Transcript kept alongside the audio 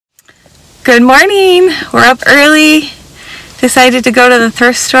Good morning. We're up early. Decided to go to the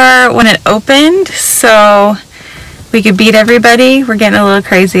thrift store when it opened so we could beat everybody. We're getting a little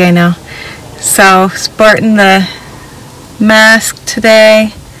crazy, I know. So, sporting the mask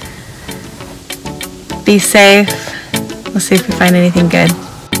today. Be safe. We'll see if we find anything good.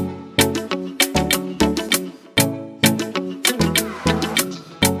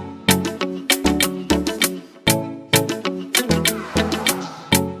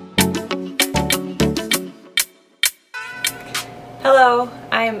 Hello,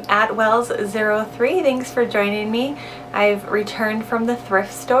 I'm at Wells03. Thanks for joining me. I've returned from the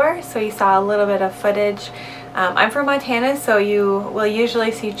thrift store, so you saw a little bit of footage. I'm from Montana, so you will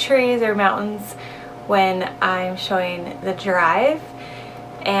usually see trees or mountains when I'm showing the drive.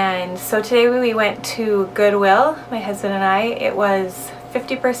 And so today we went to Goodwill, my husband and I. It was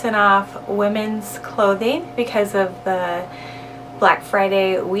 50% off women's clothing because of the Black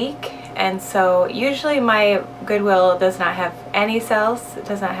Friday week. And so usually my Goodwill does not have any sales. It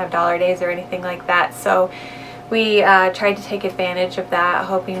does not have dollar days or anything like that. So we tried to take advantage of that,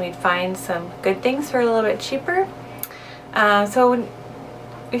 hoping we'd find some good things for a little bit cheaper. So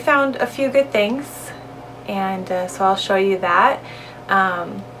we found a few good things, and so I'll show you that.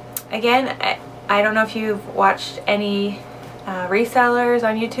 Again, I don't know if you've watched any resellers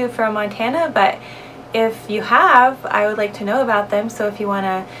on YouTube from Montana, but if you have, I would like to know about them. So if you want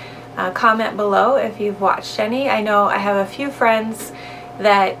to comment below if you've watched any. I know I have a few friends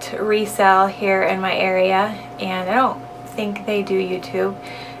that resell here in my area, and I don't think they do YouTube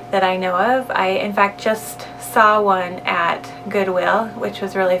that I know of. I in fact just saw one at Goodwill, which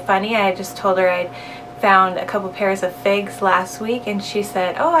was really funny. I just told her I'd found a couple pairs of figs last week, and she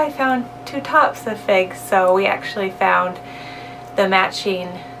said, oh, I found 2 tops of figs. So we actually found the matching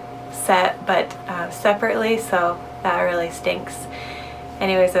set, but separately, so that really stinks.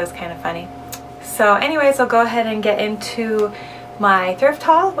 Anyways, that was kind of funny. So anyways, I'll go ahead and get into my thrift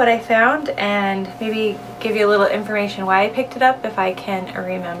haul, what I found, and maybe give you a little information why I picked it up if I can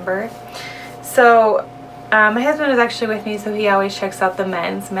remember. So my husband is actually with me, so he always checks out the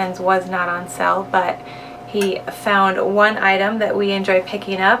men's. Men's was not on sale, but he found one item that we enjoy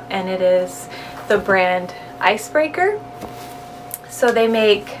picking up, and it is the brand Icebreaker. So they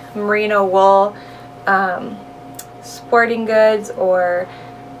make merino wool sporting goods or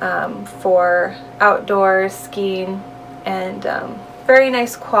for outdoors, skiing, and very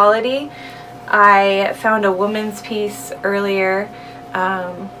nice quality. I found a woman's piece earlier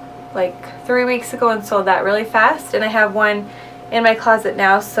like 3 weeks ago and sold that really fast, and I have one in my closet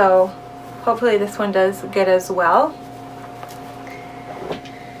now, so hopefully this one does good as well.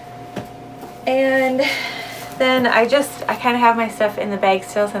 And then I kind of have my stuff in the bag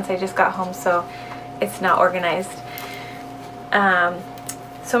still since I just got home, so it's not organized.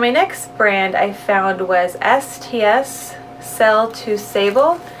 So my next brand I found was STS Sell to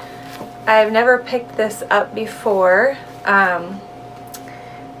Sable. I've never picked this up before,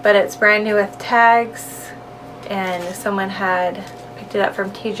 but it's brand new with tags, and someone had picked it up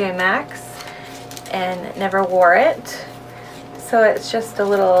from TJ Maxx and never wore it. So it's just a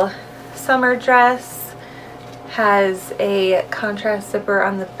little summer dress, has a contrast zipper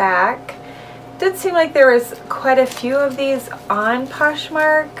on the back. Did seem like there was quite a few of these on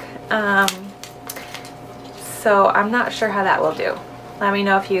Poshmark, so I'm not sure how that will do. Let me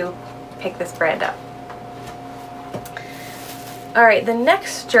know if you pick this brand up. Alright, the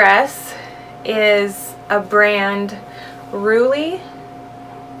next dress is a brand Ruli.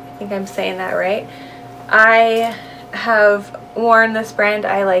 I think I'm saying that right. I have worn this brand.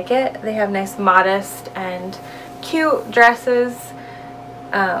 I like it. They have nice, modest and cute dresses.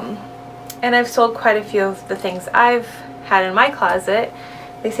 And I've sold quite a few of the things I've had in my closet.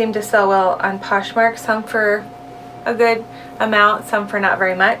 They seem to sell well on Poshmark, some for a good amount, some for not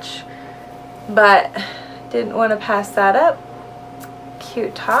very much. But didn't want to pass that up.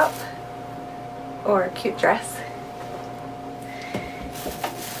 Cute top, or cute dress.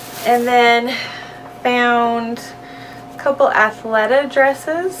 And then found a couple Athleta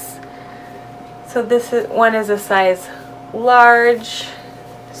dresses. So this one is a size large,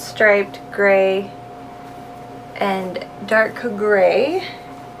 striped gray and dark gray.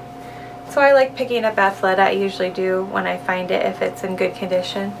 So I like picking up Athleta. I usually do when I find it, if it's in good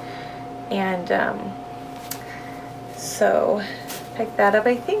condition. And so pick that up.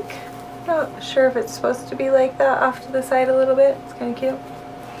 I think, not sure if it's supposed to be like that off to the side a little bit. It's kind of cute.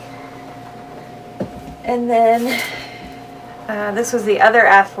 And then this was the other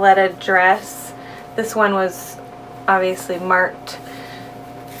Athleta dress. This one was obviously marked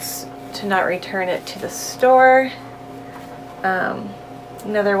to not return it to the store.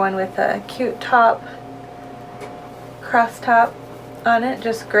 Another one with a cute top, cross top on it,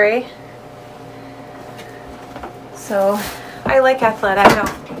 just gray. So I like Athleta.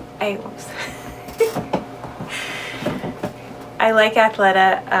 Oops. I like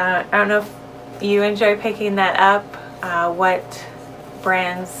Athleta. I don't know if you enjoy picking that up. What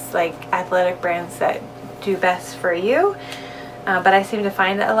brands, like athletic brands, that do best for you. But I seem to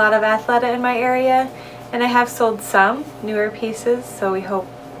find a lot of Athleta in my area, and I have sold some newer pieces, so we hope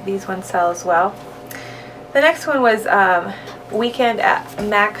these ones sell as well. The next one was Weekend at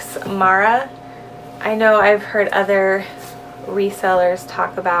Max Mara. I know I've heard other resellers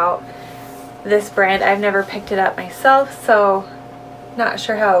talk about this brand. I've never picked it up myself, so not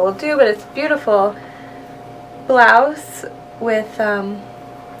sure how it will do, but it's beautiful blouse with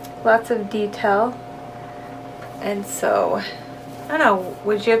lots of detail. And so, I don't know,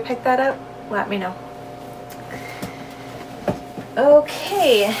 would you have picked that up? Let me know.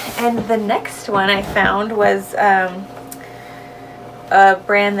 Okay, and the next one I found was a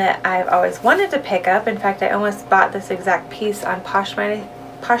brand that I've always wanted to pick up. In fact, I almost bought this exact piece on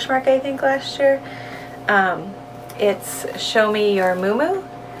Poshmark, I think, last year. It's Show Me Your Muumuu.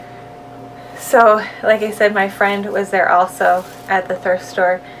 So, like I said, my friend was there also at the thrift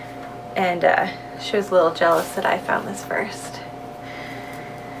store, and she was a little jealous that I found this first.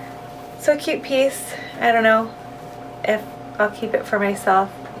 So cute piece. I don't know if I'll keep it for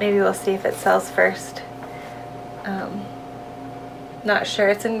myself. Maybe we'll see if it sells first. Not sure.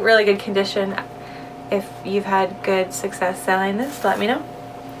 It's in really good condition. If you've had good success selling this, let me know.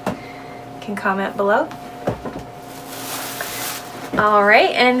 You can comment below. Alright,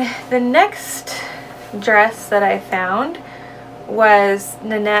 and the next dress that I found was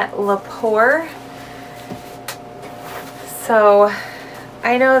Nanette Lepore. So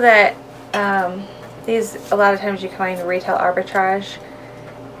I know that these, a lot of times you can find retail arbitrage.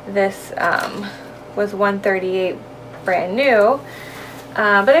 This was $138 brand new,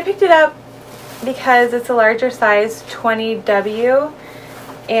 but I picked it up because it's a larger size, 20W,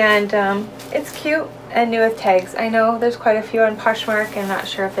 and it's cute and new with tags. I know there's quite a few on Poshmark. I'm not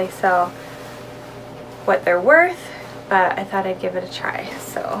sure if they sell what they're worth, but I thought I'd give it a try.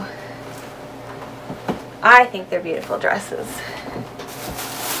 So I think they're beautiful dresses.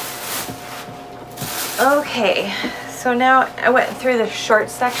 Okay, so now I went through the short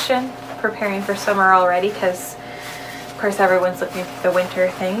section preparing for summer already, because of course everyone's looking for the winter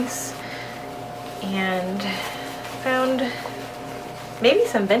things, and found maybe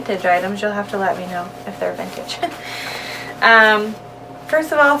some vintage items. You'll have to let me know if they're vintage.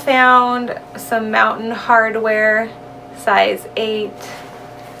 First of all, found some Mountain Hardwear, size 8.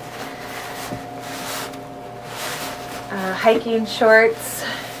 Hiking shorts.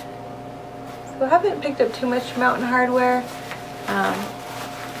 So I haven't picked up too much Mountain Hardwear.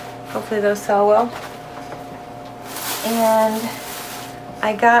 Hopefully those sell well. And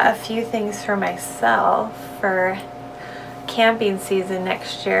I got a few things for myself for camping season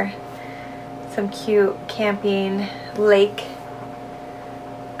next year. Some cute camping lake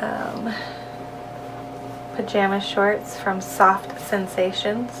pajama shorts from Soft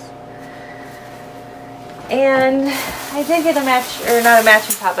Sensations. And I did get a match, or not a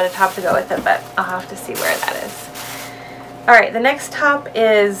matching top, but a top to go with it, but I'll have to see where that is. Alright, the next top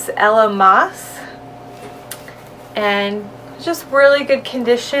is Ella Moss, and just really good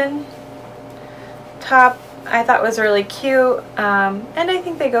condition. Top I thought was really cute, and I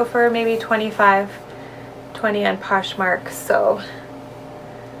think they go for maybe $25, $20 on Poshmark, so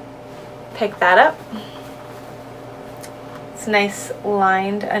pick that up. It's nice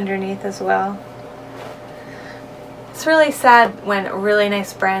lined underneath as well. It's really sad when really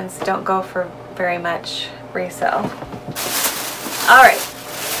nice brands don't go for very much resale. Alright,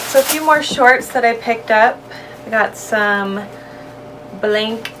 so a few more shorts that I picked up. I got some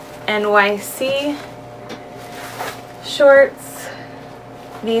Blank NYC shorts.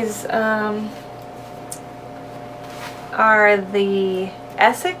 These are the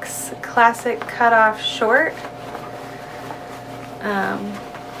Essex Classic Cutoff Short.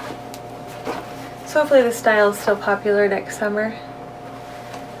 So hopefully the style is still popular next summer.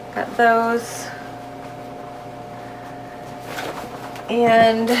 Got those.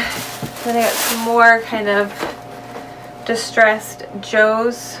 And then I got some more kind of distressed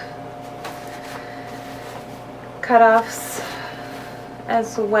Joe's cutoffs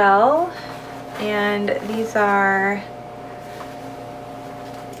as well. And these are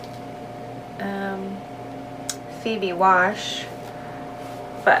Phoebe wash,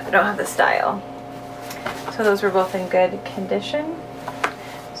 but I don't have the style. So those were both in good condition.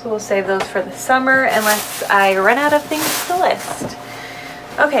 So we'll save those for the summer unless I run out of things to list.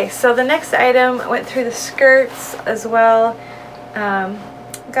 Okay, so the next item, went through the skirts as well.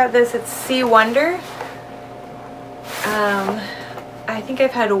 Got this, it's Sea Wonder. I think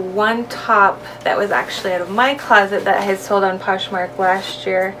I've had one top that was actually out of my closet that I had sold on Poshmark last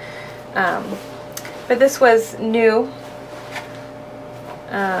year. But this was new.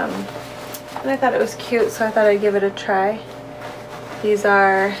 And I thought it was cute, so I thought I'd give it a try. These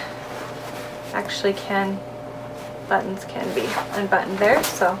are actually buttons can be unbuttoned there,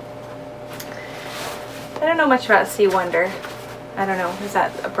 so I don't know much about Sea Wonder. I don't know, is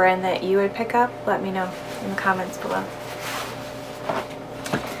that a brand that you would pick up? Let me know in the comments below.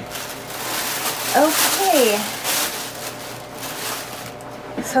 Okay,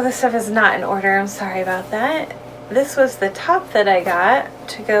 so this stuff is not in order, I'm sorry about that. This was the top that I got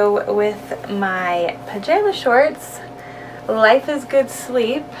to go with my pajama shorts. Life is Good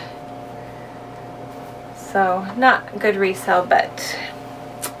Sleep. So not good resale, but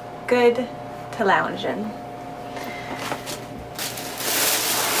good to lounge in.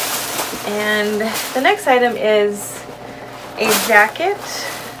 And the next item is a jacket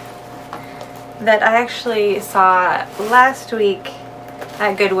that I actually saw last week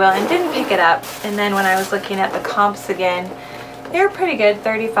at Goodwill and didn't pick it up. And then when I was looking at the comps again, they were pretty good,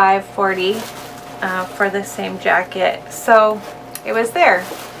 $35, $40 for the same jacket. So it was there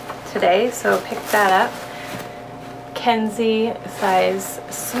today, so picked that up. Kenzie size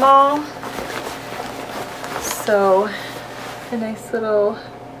small. So a nice little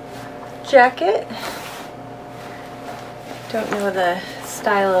jacket. Don't know the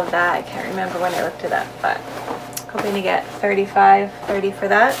style of that. I can't remember when I looked it up, but hoping to get $35, $30 for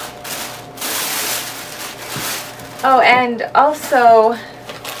that. Oh, and also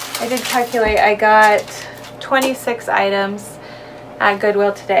I did calculate, I got 26 items at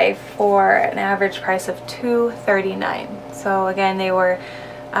Goodwill today for an average price of $2.39. So again, they were,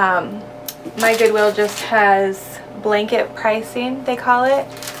 my Goodwill just has blanket pricing, they call it,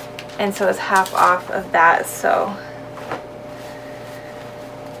 and so it's half off of that, so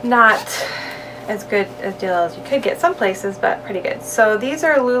not as good a deal as you could get some places, but pretty good. So these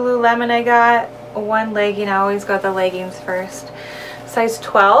are Lululemon. I got one legging. I always go with the leggings first. Size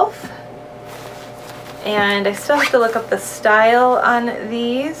 12. And I still have to look up the style on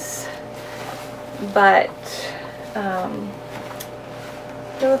these, but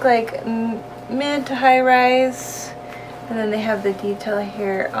they look like mid to high rise, and then they have the detail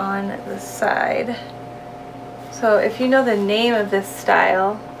here on the side. So if you know the name of this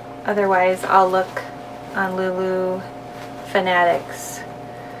style, otherwise I'll look on Lulu Fanatics.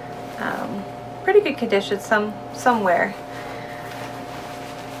 Pretty good condition, somewhere.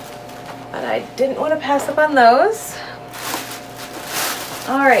 But I didn't want to pass up on those.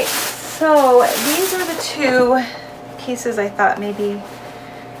 Alright, so these are the two pieces I thought maybe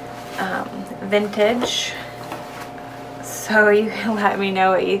vintage. So you can let me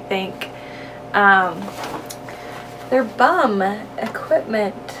know what you think. They're bum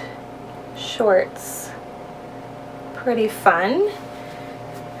equipment shorts. Pretty fun.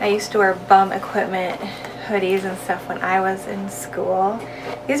 I used to wear bum equipment hoodies and stuff when I was in school.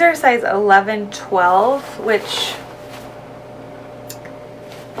 These are size 11, 12, which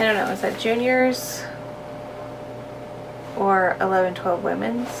I don't know, is that juniors or 11, 12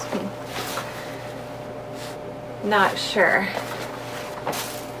 women's? Not sure.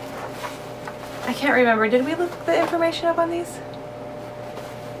 I can't remember. Did we look the information up on these?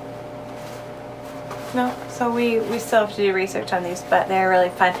 No, so we still have to do research on these, but they're really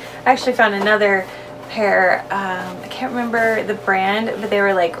fun. I actually found another pair, I can't remember the brand, but they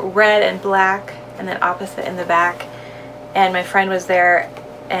were like red and black and then opposite in the back, and my friend was there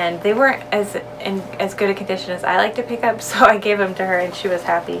and they weren't in as good a condition as I like to pick up, so I gave them to her and she was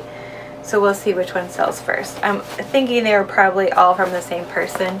happy. So we'll see which one sells first. I'm thinking they were probably all from the same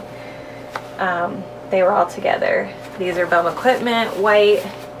person. They were all together. These are bum equipment, white.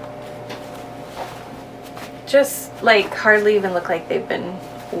 Just like hardly even look like they've been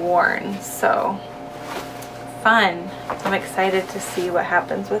worn, so fun. I'm excited to see what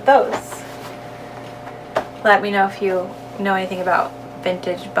happens with those. Let me know if you know anything about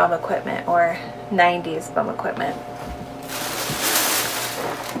vintage bum equipment or 90s bum equipment.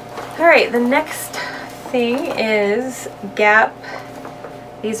 Alright, the next thing is Gap.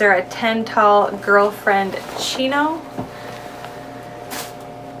 These are a 10 tall girlfriend chino.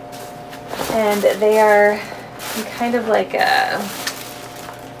 And they are kind of like a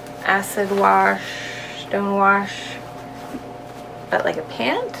acid wash, stone wash, but like a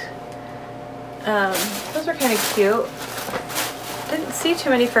pant. Those were kind of cute. Didn't see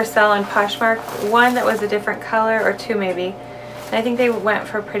too many for sale on Poshmark. One that was a different color, or two maybe. And I think they went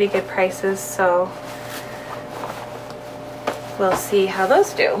for pretty good prices, so we'll see how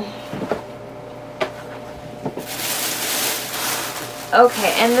those do.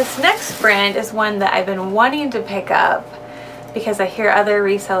 Okay, and this next brand is one that I've been wanting to pick up because I hear other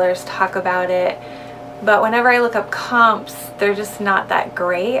resellers talk about it, but whenever I look up comps, they're just not that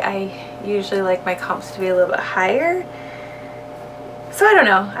great. I usually like my comps to be a little bit higher. So I don't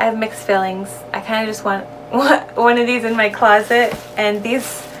know, I have mixed feelings. I kind of just want one of these in my closet, and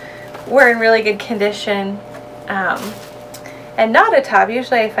these were in really good condition, and not a top.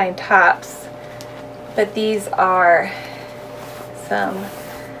 Usually I find tops, but these are some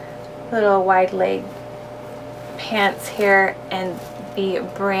little wide leg pants here, and the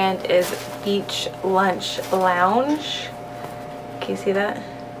brand is Beach Lunch Lounge. Can you see that?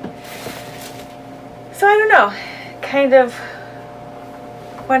 So I don't know, kind of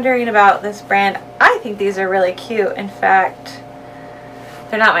wondering about this brand. I think these are really cute. In fact,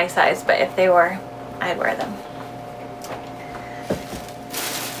 they're not my size, but if they were, I'd wear them.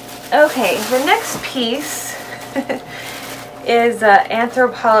 Okay, the next piece is sold at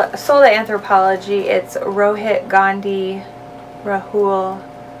Anthropologie. It's Rohit Gandhi Rahul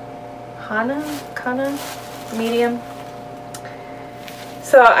Khanna medium.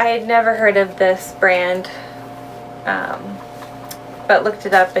 So I had never heard of this brand, but looked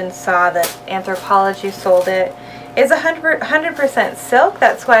it up and saw that Anthropologie sold it. It's 100% silk.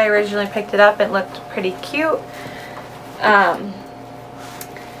 That's why I originally picked it up. It looked pretty cute.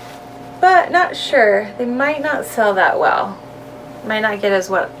 But not sure. They might not sell that well. Might not get as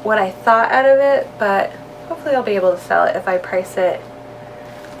what I thought out of it, but hopefully I'll be able to sell it if I price it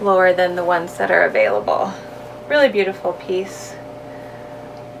lower than the ones that are available. Really beautiful piece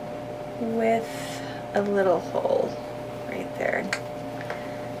with a little hole right there.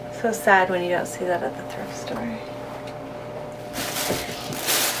 So sad when you don't see that at the thrift store.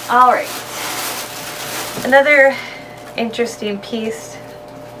 Alright, another interesting piece.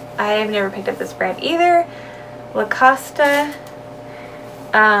 I've never picked up this brand either. Lacoste,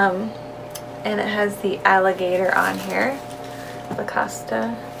 and it has the alligator on here. Lacoste.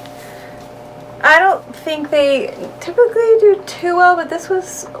 I don't think they typically do too well, but this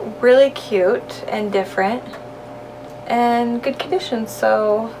was really cute and different and good condition,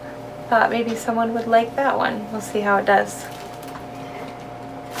 so thought maybe someone would like that one. We'll see how it does.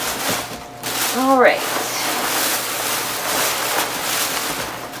 Alright.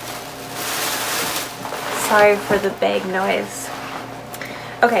 Sorry for the bag noise.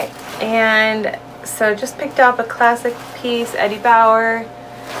 Okay, and so just picked up a classic piece, Eddie Bauer.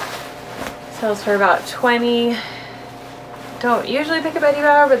 Sells for about $20. Don't usually pick up Eddie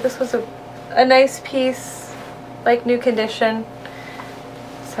Bauer, but this was a nice piece, like new condition.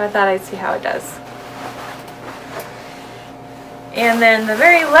 So I thought I'd see how it does. And then the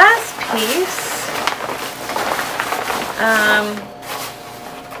very last piece,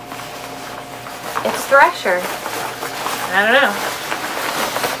 it's Thrasher. I don't know.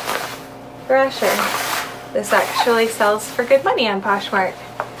 Thrasher. This actually sells for good money on Poshmark.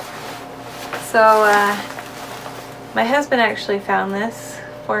 So my husband actually found this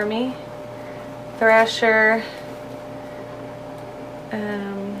for me. Thrasher,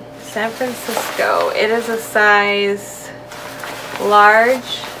 San Francisco. It is a size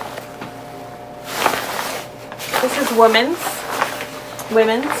large. This is women's.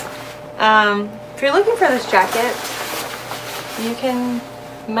 If you're looking for this jacket, you can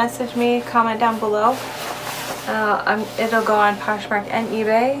message me, comment down below. It'll go on Poshmark and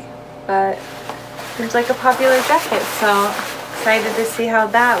eBay, but seems like a popular jacket, so excited to see how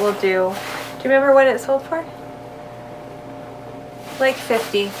that will do. Do you remember what it sold for? Like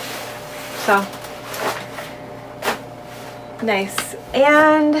 $50. So nice.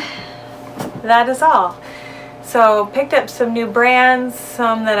 And that is all. So picked up some new brands,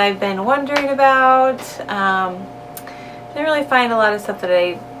 some that I've been wondering about. Didn't really find a lot of stuff that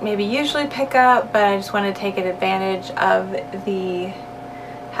I maybe usually pick up, but I just want to take advantage of the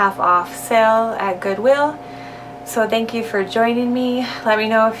half off sale at Goodwill. So thank you for joining me. Let me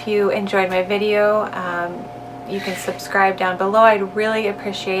know if you enjoyed my video. You can subscribe down below. I'd really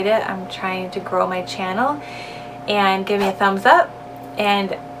appreciate it. I'm trying to grow my channel, and give me a thumbs up.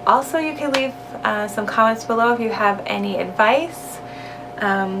 And also you can leave some comments below if you have any advice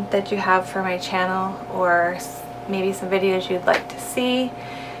that you have for my channel, or maybe some videos you'd like to see.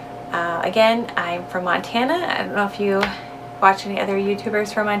 Again, I'm from Montana. I don't know if you watch any other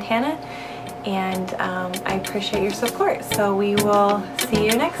YouTubers from Montana, and I appreciate your support. So we will see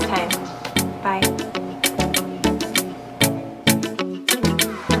you next time. Bye.